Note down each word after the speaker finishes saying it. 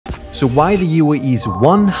So why the UAE's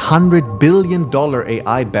 $100 billion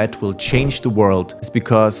AI bet will change the world is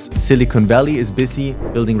because Silicon Valley is busy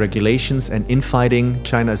building regulations and infighting.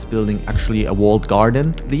 China is building actually a walled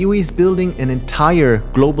garden. The UAE is building an entire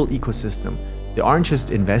global ecosystem. They aren't just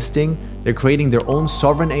investing, they're creating their own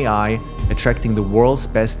sovereign AI, attracting the world's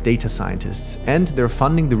best data scientists, and they're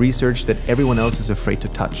funding the research that everyone else is afraid to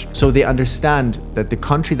touch. So they understand that the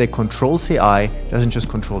country that controls AI doesn't just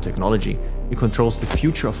control technology, it controls the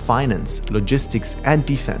future of finance, logistics, and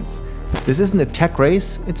defense. This isn't a tech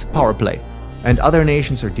race, it's a power play. And other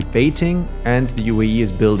nations are debating, and the UAE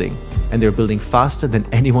is building. And they're building faster than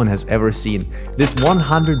anyone has ever seen. This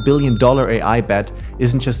 $100 billion AI bet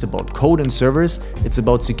isn't just about code and servers, it's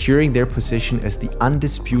about securing their position as the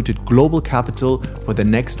undisputed global capital for the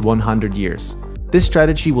next 100 years. This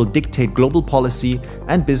strategy will dictate global policy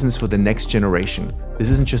and business for the next generation. This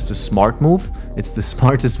isn't just a smart move, it's the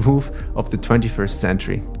smartest move of the 21st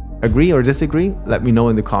century. Agree or disagree? Let me know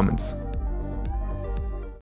in the comments.